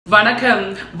Vanakkam,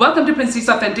 welcome to Princy's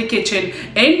Authentic Kitchen.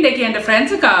 இன்னைக்கு என்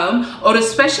ஃப்ரெண்ட்ஸுக்காக ஒரு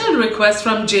special request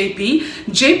from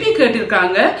JP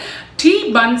கேட்டிருக்காங்க tea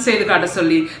பன் செய்து காட்ட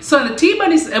சொல்லி. ஸோ அந்த டீ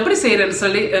பன் எப்படி செய்யறேன்னு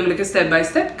சொல்லி உங்களுக்கு ஸ்டெப் பை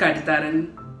ஸ்டெப் காட்டி தரேன்.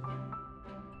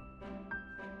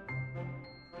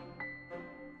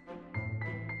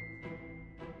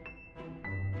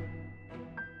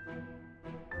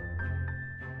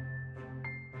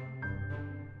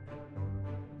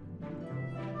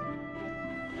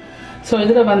 So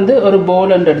இதுல வந்து ஒரு bowl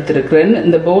எடுத்துருக்கேன்.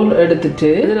 இந்த bowl எடுத்துட்டு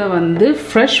இதுல வந்து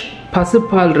fresh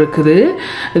பசுப்பால் இருக்குது.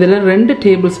 இதுல 2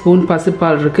 டேபிள்ஸ்பூன்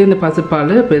பசுப்பால் இருக்கு. இந்த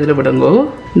பசுப்பால் இப்போ இதுல விடுங்க.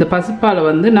 இந்த பசுப்பாலை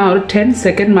வந்து நான் ஒரு 10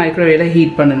 செகண்ட் மைக்ரோவேவ்ல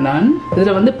ஹீட் பண்ணினேன்.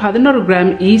 இதுல வந்து 11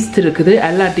 கிராம் ஈஸ்ட் இருக்குது.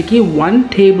 எல்லாட்டிக்கு 1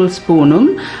 டேபிள்ஸ்பூனும்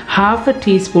 ½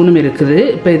 டீஸ்பூனும் இருக்குது.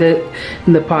 இப்போ இதை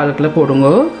இந்த பாலுக்குள்ள போடுங்க.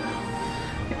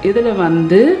 இதுல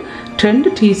வந்து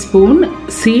 2 டீஸ்பூன்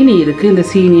சீனி இருக்கு. இந்த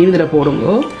சீனியும் இதுல போடுங்க.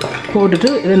 போட்டுட்டு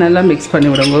இதை நல்லா மிக்ஸ் பண்ணி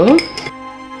விடுங்க.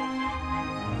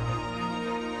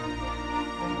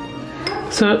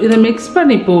 ஸோ இதை மிக்ஸ்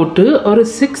பண்ணி போட்டு ஒரு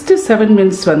 6 to 7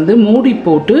 மினிட்ஸ் வந்து மூடி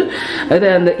போட்டு அதை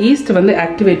அந்த ஈஸ்ட் வந்து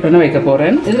ஆக்டிவேட் பண்ண வைக்க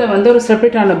போகிறேன். இதில் வந்து ஒரு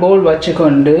செப்பரேட்டான பவுல்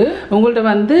வச்சுக்கொண்டு உங்கள்கிட்ட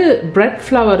வந்து பிரெட்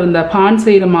ஃப்ளவர் இருந்தால் பான்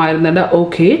செய்கிற மாதிரி இருந்தால்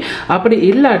ஓகே. அப்படி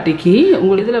இல்லாட்டிக்கு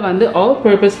உங்களுக்கு இதில் வந்து ஆல்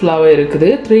பர்பஸ் ஃப்ளவர்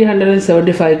இருக்குது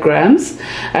 375 கிராம்ஸ்.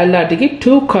 எல்லாட்டிக்கு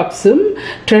 2 கப்ஸும்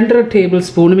 2.5 டேபிள்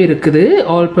ஸ்பூனும் இருக்குது.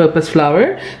 All purpose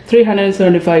flower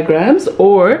 375 grams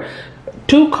wore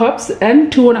 2 cups and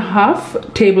 2.5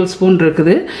 tablespoon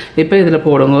இருக்குது. இப்போ இதில்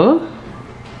போடுங்க.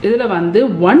 இதில் வந்து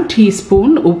 1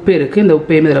 டீஸ்பூன் உப்பு இருக்குது. இந்த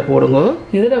உப்பையும் இதில் போடுங்க.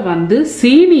 இதில் வந்து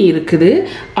சீனி இருக்குது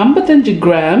 55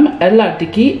 கிராம்.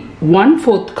 எல்லாட்டிக்கு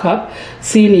 1/4 கப்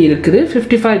சீனி இருக்குது.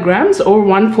 55 கிராம்ஸ் or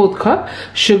 1/4 கப்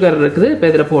சுகர் இருக்குது. இப்போ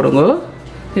இதில் போடுங்க.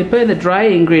 இப்போ இந்த ட்ரை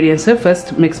இன்க்ரீடியன்ஸை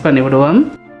ஃபர்ஸ்ட் மிக்ஸ் பண்ணி விடுவோம்.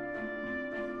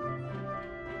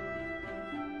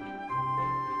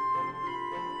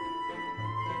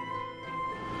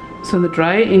 ஸோ இந்த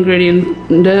ட்ரை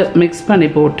இன்க்ரீடியண்ட்டை மிக்ஸ் பண்ணி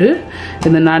போட்டு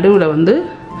இந்த நடுவில் வந்து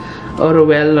ஒரு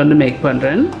வெல் வந்து மேக்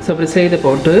பண்ணுறேன். ஸோ அப்படி செய்து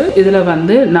போட்டு இதில்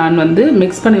வந்து நான் வந்து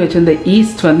மிக்ஸ் பண்ணி வச்சிருந்த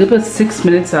ஈஸ்ட் வந்து இப்போ 6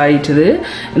 மினிட்ஸ் ஆயிடுச்சுது.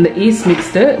 இந்த ஈஸ்ட்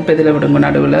மிக்ஸ்டை இப்போ இதில் விடுங்க.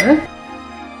 நடுவில்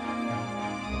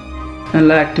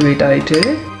நல்லா ஆக்டிவேட் ஆயிட்டு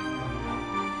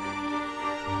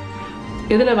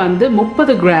இதில் வந்து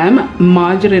 30 கிராம்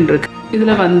மார்ஜரின் இருக்கு.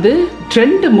 இதில் வந்து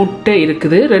 2 முட்டை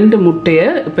இருக்குது. 2 முட்டையை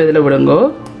இப்போ இதில் விடுங்க.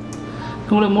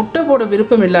 உங்களுக்கு முட்டை போட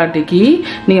விருப்பம் இல்லாட்டிக்கு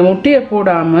நீங்கள் முட்டையை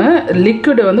போடாமல்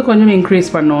லிக்விடை வந்து கொஞ்சம் இன்க்ரீஸ்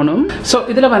பண்ணணும். ஸோ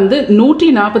இதில் வந்து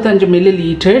 145 ml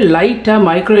லைட்டாக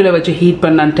மைக்ரோவேவில் வச்சு ஹீட்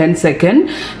பண்ணான் 10 செகண்ட்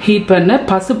ஹீட் பண்ண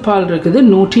பசுப்பால் இருக்குது.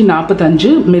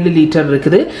 145 ml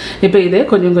இருக்குது. இப்போ இதை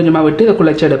கொஞ்சம் கொஞ்சமாக விட்டு இதை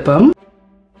குழைச்செடுப்போம்.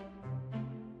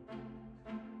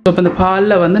 இப்போ இந்த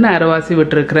பாலில் வந்து நான் அரைவாசி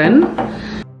விட்டுருக்கிறேன்.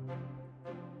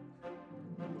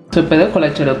 ஸோ இப்போ இதை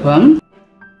குழைச்செடுப்போம்.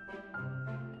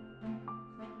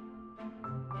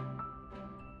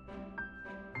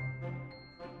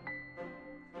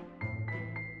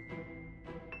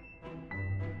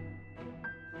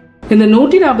 இந்த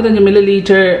 145 ml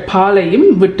பாலையும்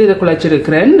விட்டு இதை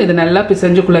குழைச்சிருக்கிறேன். இதை நல்லா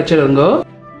பிசைஞ்சு குழைச்சிடுங்க.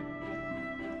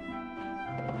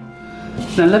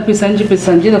 நல்லா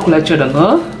பிசைஞ்சு இதை குழைச்சிடுங்க.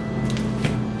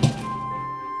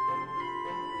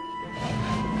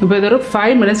 இப்போ இது ஒரு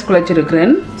 5 மினிட்ஸ்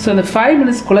குழைச்சிருக்கிறேன். ஸோ இந்த 5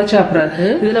 மினிட்ஸ் குழைச்சா பிறகு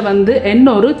இதில் வந்து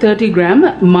ஒரு 30 கிராம்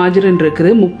மார்ஜரின்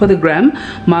இருக்குது. 30 கிராம்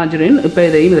மார்ஜரின் இப்போ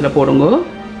இதையும் இதில் போடுங்க.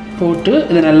 போட்டு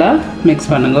இதை நல்லா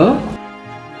மிக்ஸ் பண்ணுங்க.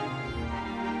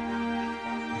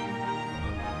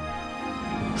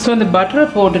 ஸோ இந்த பட்டரை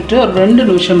போட்டுட்டு ஒரு 2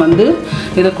 நிமிஷம் வந்து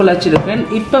இதை குழைச்சிருக்கேன்.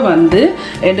 இப்போ வந்து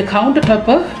என் கவுண்டர்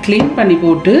டாப்பை க்ளீன் பண்ணி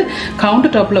போட்டு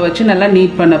கவுண்டர் டாப்பில் வச்சு நல்லா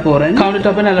நீட் பண்ண போகிறேன். கவுண்டர்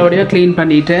டாப்பை நல்லபடியாக க்ளீன்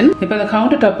பண்ணிட்டேன். இப்போ இந்த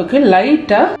கவுண்டர் டாப்புக்கு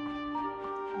லைட்டாக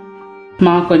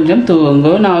கொஞ்சம் தூவுங்க.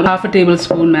 நான் ஒரு ½ டேபிள்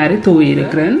ஸ்பூன் மாதிரி தூவி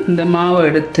இருக்கிறேன். இந்த மாவை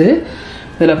எடுத்து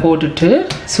இதில் போட்டுட்டு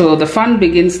so the fun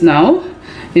begins now.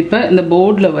 இப்போ இந்த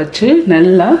போர்டில் வச்சு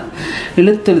நல்லா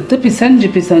இழுத்து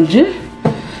பிசைஞ்சு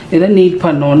இதை நீட்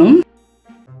பண்ணணும்.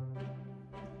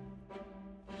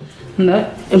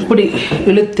 இப்படி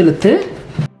இழுத்து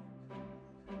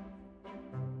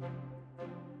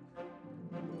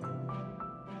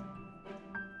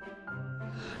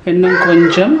இன்னும்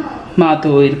கொஞ்சம்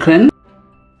மாத்து இருக்கிறேன்.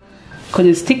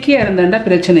 கொஞ்சம் ஸ்டிக்கியாக இருந்தாண்டா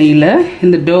பிரச்சனை இல்லை.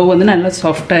 இந்த டோ வந்து நல்லா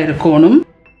சாஃப்டாக இருக்கணும்.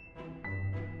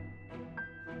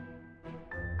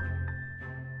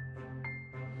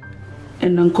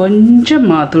 இன்னும் கொஞ்சம்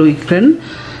மாத்து வைக்கிறேன்.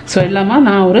 ஸோ இல்லாமல்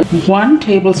நான் ஒரு 1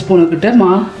 டேபிள் ஸ்பூனுக்கிட்ட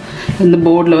இந்த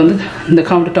போர்டில் வந்து இந்த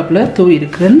கவுண்டர் டாப்பில் தூவி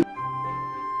இருக்கிறேன்.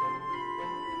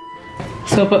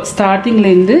 ஸோ இப்போ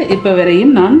ஸ்டார்டிங்லேருந்து இப்போ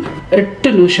வரையும் நான்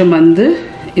 8 நிமிஷம் வந்து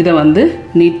இதை வந்து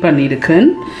நீட் பண்ணியிருக்கிறேன்.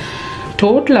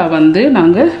 டோட்டலாக வந்து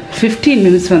நாங்கள் 15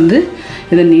 மினிட்ஸ் வந்து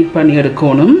இதை நீட் பண்ணி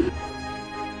எடுக்கணும்.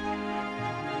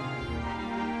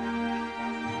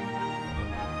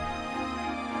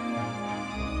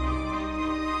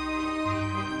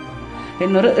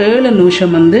 இன்னொரு 7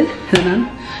 நிமிஷம் வந்து இதை நான்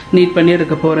நீட் பண்ணி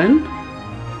எடுக்க போகிறேன்.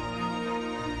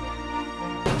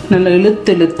 நல்லா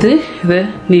இழுத்து இழுத்து இதை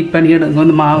நீட் பண்ணி எடுங்க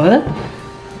அந்த மாவை.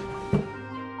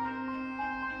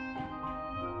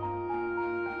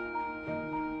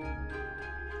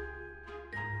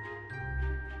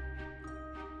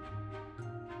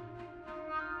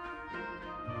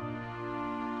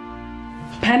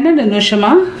 பன்னெண்டு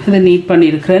நிமிஷமா இதை நீட்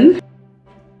பண்ணியிருக்கிறேன்.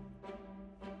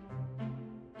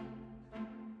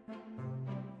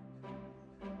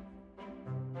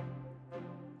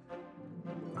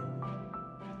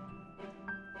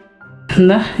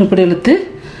 இப்படி இழுத்து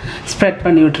ஸ்ப்ரெட்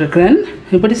பண்ணி விட்டுருக்கிறேன்.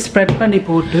 இப்படி ஸ்ப்ரெட் பண்ணி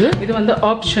போட்டு இது வந்து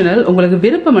ஆப்ஷனல், உங்களுக்கு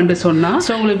விருப்பம் என்று சொன்னால்.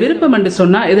 ஸோ உங்களுக்கு விருப்பம் என்று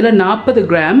சொன்னால் இதில் 40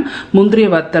 கிராம் முந்திரிய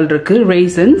வத்தல் இருக்கு,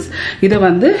 ரெய்சன்ஸ். இதை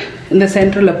வந்து இந்த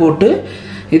சென்டரில் போட்டு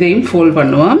இதையும் ஃபோல்ட்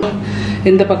பண்ணுவோம்.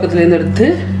 இந்த பக்கத்துலேருந்து எடுத்து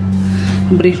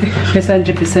இப்படி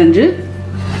பிசைஞ்சு பிசைஞ்சு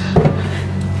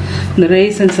இந்த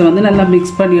ரெய்சன்ஸை வந்து நல்லா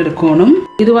மிக்ஸ் பண்ணி எடுக்கணும்.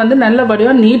 இது வந்து நல்ல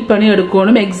வடிவா நீட் பண்ணி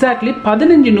எடுக்கணும். எக்ஸாக்ட்லி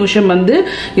 15 நிமிஷம் வந்து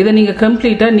இதை நீங்க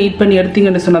கம்ப்ளீட்டா நீட் பண்ணி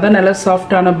எடுத்தீங்கன்னு சொன்னா தான் நல்லா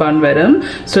சாஃப்டான பன் வரும்.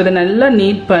 ஸோ இதை நல்லா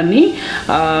நீட் பண்ணி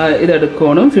இதை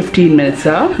எடுக்கணும் 15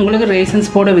 மினிட்ஸா. உங்களுக்கு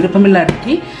ரெய்சன்ஸ் போட விருப்பம்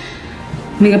இல்லாட்டி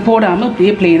நீங்க போடாம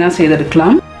அப்படியே பிளெயினா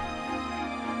செய்தெடுக்கலாம்.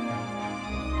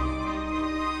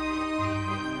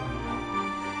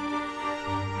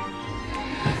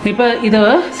 இப்போ இதை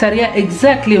சரியா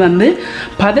எக்ஸாக்ட்லி வந்து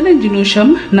 15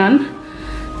 நிமிஷம் நான்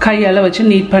கையால் வச்சு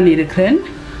நீட் பண்ணியிருக்கிறேன்.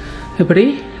 இப்படி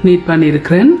நீட்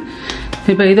பண்ணியிருக்கிறேன்.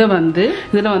 இப்போ இதை வந்து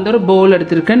இதில் வந்து ஒரு பவுல்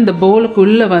எடுத்திருக்கேன். இந்த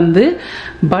பவுலுக்குள்ளே வந்து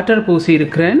பட்டர் பூசி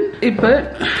இருக்கிறேன். இப்போ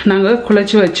நாங்கள்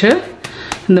குழச்சி வச்ச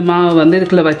இந்த மாவை வந்து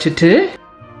இதுக்குள்ளே வச்சுட்டு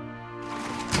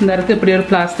இந்த இடத்துல இப்படி ஒரு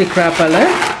பிளாஸ்டிக் ரேப்பால்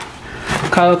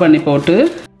கவர் பண்ணி போட்டு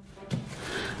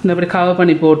இந்த இப்படி கவர்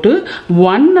பண்ணி போட்டு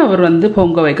 1 hour வந்து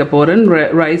பொங்க வைக்க போகிறேன்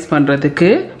ரைஸ் பண்ணுறதுக்கு.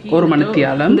 1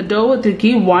 மணித்தியாலம் இந்த டோவை தூக்கி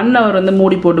 1 hour வந்து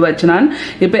மூடி போட்டு வச்சுனான்.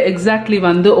 இப்போ எக்ஸாக்ட்லி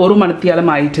வந்து 1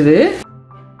 மணித்தியாலம் ஆயிட்டுது.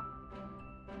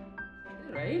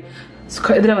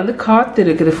 இதில் வந்து காற்று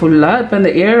இருக்குது ஃபுல்லாக. இப்போ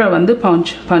இந்த ஏழை வந்து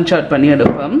பஞ்ச் அவுட் பண்ணி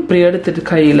எடுப்போம். இப்படி எடுத்துட்டு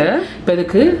கையில் இப்போ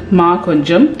இதுக்கு மா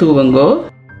கொஞ்சம் தூவுங்கோ.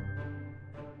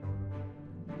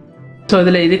 ஸோ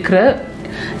இதில் இருக்கிற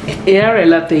ஏழை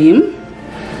எல்லாத்தையும்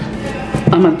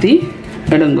அமர்த்தி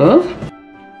எடுங்கோ.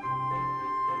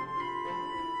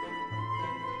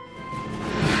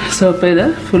 ஸோ இப்போ இதை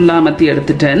ஃபுல்லாக அமர்த்தி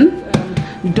எடுத்துட்டேன்.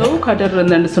 டோ கட்டர்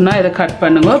இருந்தேன்னு சொன்னால் இதை கட்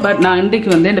பண்ணுங்க. பட் நான்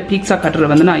இன்றைக்கு வந்து இந்த பீட்சா கட்டரை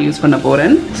வந்து நான் யூஸ் பண்ண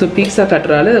போகிறேன். ஸோ பீட்சா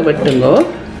கட்டரால் இதை வெட்டுங்கோ.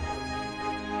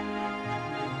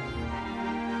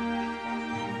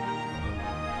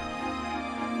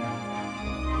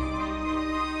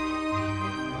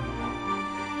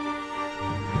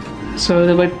 ஸோ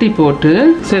இதை வெட்டி போட்டு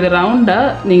ஸோ இதை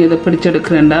ரவுண்டாக நீங்கள் இதை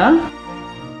பிடிச்செடுக்கிறேன்டா.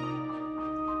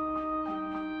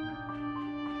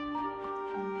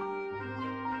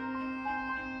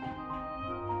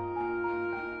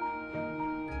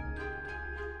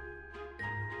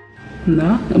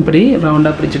 இப்படி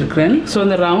ரவுண்டாக பிடிச்சிருக்கிறேன். ஸோ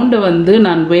இந்த ரவுண்டை வந்து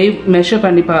நான் மெஷர்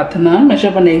பண்ணி பார்த்தேன்னா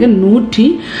மெஷர் பண்ணிக்க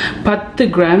 110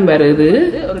 கிராம் வருது.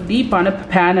 ஒரு டீப்பான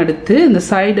பேன் எடுத்து இந்த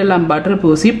சைடெல்லாம் பட்டர்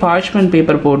பூசி பார்ச்மெண்ட்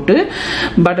பேப்பர் போட்டு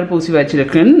பட்டர் பூசி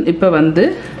வச்சிருக்கேன்.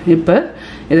 இப்போ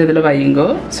இதில் வையுங்கோ.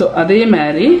 ஸோ அதே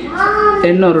மாதிரி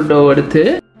இன்னொரு டோ எடுத்து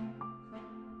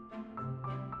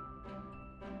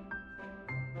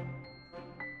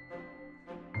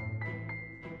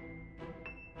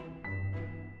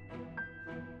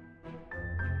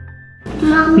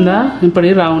இப்படி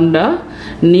ரவுண்டா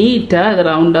நீட்டா அதை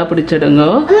ரவுண்டா பிடிச்சிடுங்க.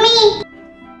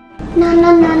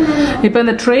 இப்ப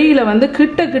இந்த ட்ரேயில வந்து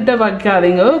கிட்ட கிட்ட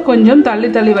வைக்காதீங்க, கொஞ்சம் தள்ளி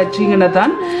தள்ளி வச்சீங்கன்னா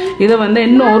தான் இதை வந்து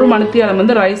இன்னும் 1 மணித்தியாலம்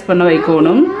வந்து ரைஸ் பண்ண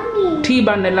வைக்கணும். டீ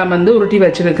பன் எல்லாம் வந்து உருட்டி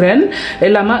வச்சிருக்கிறேன்.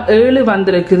 எல்லாமே 7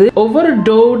 வந்திருக்குது. ஒவ்வொரு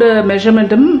டோட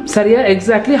மெஷர்மெண்ட்டும் சரியா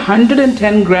எக்ஸாக்ட்லி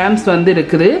 110 கிராம்ஸ் வந்து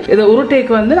இருக்குது. இதை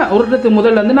உருட்டைக்கு வந்து நான் உருட்டுறதுக்கு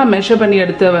முதல்ல வந்து நான் மெஷர் பண்ணி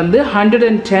எடுத்த வந்து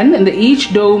 110. இந்த ஈச்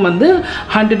டோ வந்து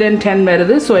 110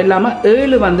 வருது. ஸோ எல்லாமே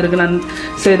 7 வந்திருக்கு நான்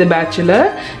செய்த பேட்சில்.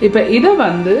 இப்போ இதை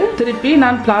வந்து திருப்பி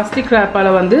நான் பிளாஸ்டிக்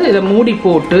ரேப்பால் வந்து இதை மூடி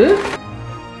போட்டு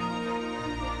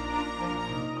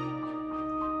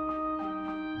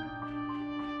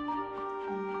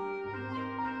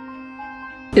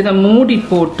இதை மூடி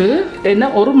போட்டு என்ன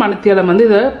 1 மணித்தியாலம் வந்து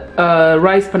இதை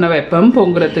ரைஸ் பண்ண வைப்பேன்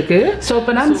பொங்குறதுக்கு. ஸோ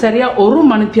இப்போ நான் சரியா 1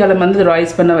 மணித்தியாலம் வந்து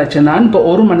ரைஸ் பண்ண வச்சேன். நான் இப்போ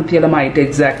 1 மணித்தியாலம் ஆயிட்டு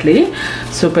எக்ஸாக்ட்லி.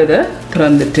 ஸோ இப்போ இதை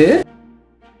திறந்துட்டு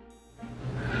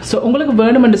ஸோ உங்களுக்கு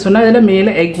வேணுமென்று சொன்னால் இதில்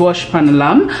மேலே எக் வாஷ்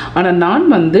பண்ணலாம். ஆனால் நான்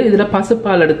வந்து இதில்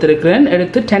பசுப்பால் எடுத்துருக்கிறேன்.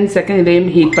 எடுத்து 10 செகண்ட்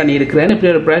இதையும் ஹீட் பண்ணியிருக்கிறேன்.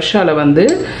 இப்படி ஒரு ப்ரஷ்ஷால் வந்து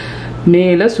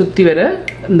மேலே சுற்றி வர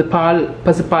இந்த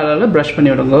பசுப்பாலால் ப்ரஷ் பண்ணி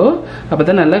விடுங்க. அப்போ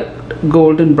தான் நல்லா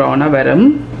கோல்டன் ப்ரௌனாக வரும்.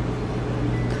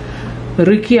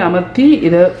 இறுக்கி அமர்த்தி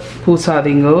இதை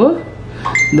பூசாதீங்க,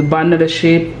 இந்த பன்னோட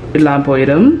ஷேப் எல்லாம்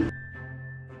போயிடும்.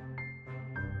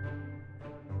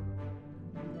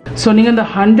 ஸோ நீங்கள் இந்த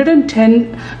 110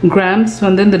 grams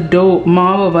வந்து இந்த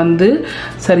மாவை வந்து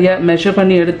சரியாக மெஷர்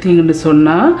பண்ணி எடுத்தீங்கன்னு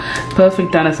சொன்னால்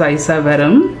பர்ஃபெக்டான சைஸாக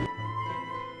வரும்.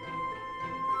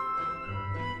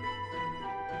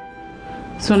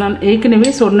 ஸோ நான் ஏற்கனவே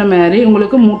சொன்ன மாதிரி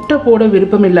உங்களுக்கு முட்டை போட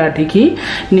விருப்பம் இல்லாட்டிக்கு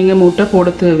நீங்கள் முட்டை போட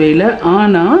தேவையில்லை.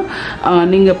 ஆனால்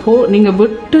நீங்கள்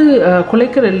விட்டு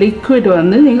குழைக்கிற லிக்விட்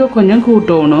வந்து நீங்கள் கொஞ்சம்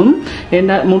கூட்டணும்.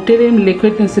 ஏன்னா முட்டையிலையும்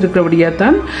லிக்விட்னஸ் இருக்கிறபடியாக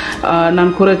தான்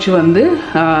நான் குறைச்சி வந்து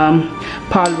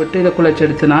பால் விட்டு இதை குழைச்சி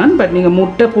எடுத்தினான். பட் நீங்கள்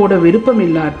முட்டை போட விருப்பம்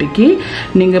இல்லாட்டிக்கு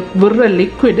நீங்கள் விடுற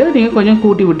லிக்விடை நீங்கள் கொஞ்சம்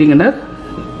கூட்டி விட்டீங்கன்னா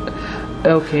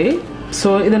ஓகே. ஸோ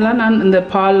இதெல்லாம் நான் இந்த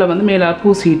பாலில் வந்து மேலே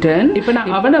பூசிட்டேன். இப்போ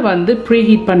நான் அவனை வந்து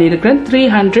ப்ரீஹீட் பண்ணியிருக்கிறேன்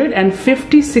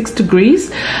 356 degrees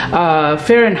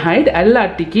Fahrenheit,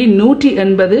 எல்லாட்டிக்கு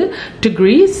 180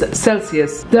 degrees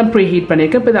Celsius தான் ப்ரீஹீட்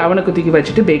பண்ணியிருக்கேன். இப்போ இதை அவனுக்கு தூக்கி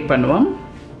வச்சுட்டு பேக் பண்ணுவோம்.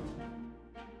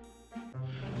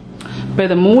 இப்போ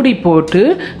இதை மூடி போட்டு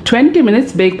 20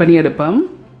 minutes பேக் பண்ணி எடுப்போம்.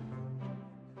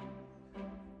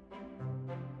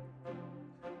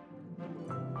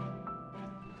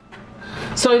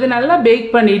 ஸோ இதை நல்லா பேக்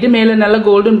பண்ணிட்டு மேலே நல்லா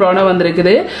கோல்டன் ப்ரௌனாக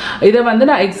வந்திருக்குது. இதை வந்து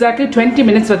நான் எக்ஸாக்ட்லி 20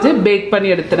 minutes வச்சு பேக் பண்ணி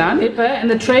எடுத்துனான். இப்போ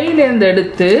இந்த ட்ரெயிலேருந்து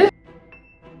எடுத்து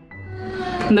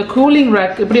இந்த கூலிங்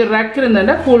ரேக், இப்படி ரேக்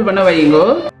இருந்தா கூல் பண்ண வைங்கோ.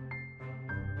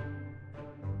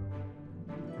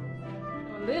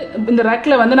 இந்த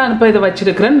ரேக்ல வந்து நான் இப்போ இதை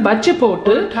வச்சிருக்கிறேன். வச்சு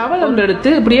போட்டு டவல் ஒன்று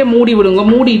எடுத்து இப்படியே மூடி விடுங்க.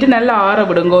 மூடிட்டு நல்லா ஆற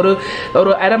விடுங்க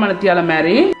ஒரு அரை மணித்தியால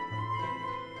மாதிரி.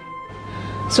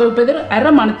 ஸோ இப்போ இது அரை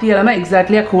மணித்தியாலமா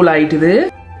எக்ஸாக்ட்லியாக கூல் ஆயிட்டுது.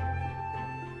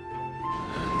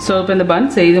 ஸோ இப்போ இந்த பன்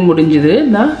செய்து முடிஞ்சுது.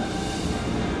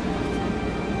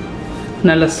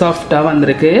 நல்லா சாஃப்டாக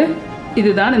வந்திருக்கு.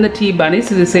 இதுதான் இந்த டீ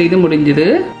பனிஸ். இது செய்து முடிஞ்சுது.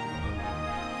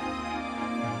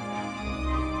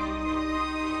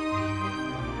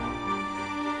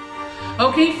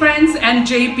 ஓகே ஃப்ரெண்ட்ஸ் அண்ட்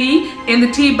ஜேபி, இந்த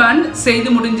டீ பன் செய்து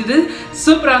முடிஞ்சது.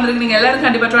 சூப்பராக வந்திருக்கு. நீங்கள் எல்லாரும்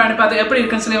கண்டிப்பாக ட்ரை பண்ணி பார்த்து எப்படி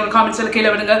இருக்குன்னு சொல்லி உங்கள் காமெண்ட்ஸில் கீழே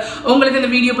விடுங்க. உங்களுக்கு இந்த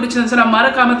வீடியோ பிடிச்சிருந்துச்சு சொன்னால்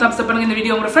மறக்காம தம்ஸ் அப் பண்ணுங்க. இந்த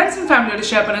வீடியோ உங்கள் ஃப்ரெண்ட்ஸ் அண்ட் ஃபேமிலியோட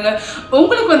ஷேர் பண்ணுங்க.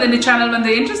 உங்களுக்கு வந்து இந்த சேனல்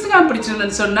வந்து இன்ட்ரெஸ்டிங்காக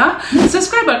பிடிச்சிருந்துன்னு சொன்னால்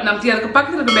சப்ஸ்கிரைப் பட்டன் அமைத்தி அதுக்கு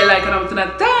பக்கத்தில் இருக்க பெல் ஐக்கான் அமைத்தினா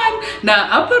தான் நான்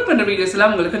அப்லோட் பண்ணுற வீடியோஸ்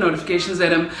எல்லாம் உங்களுக்கு நோட்டிஃபிகேஷன்ஸ்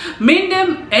வரும்.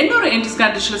 மீண்டும் இன்னொரு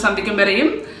இன்ட்ரெஸ்டிங் டிஷ்ஷில் சந்திக்கும்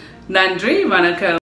வரையும் நன்றி, வணக்கம்.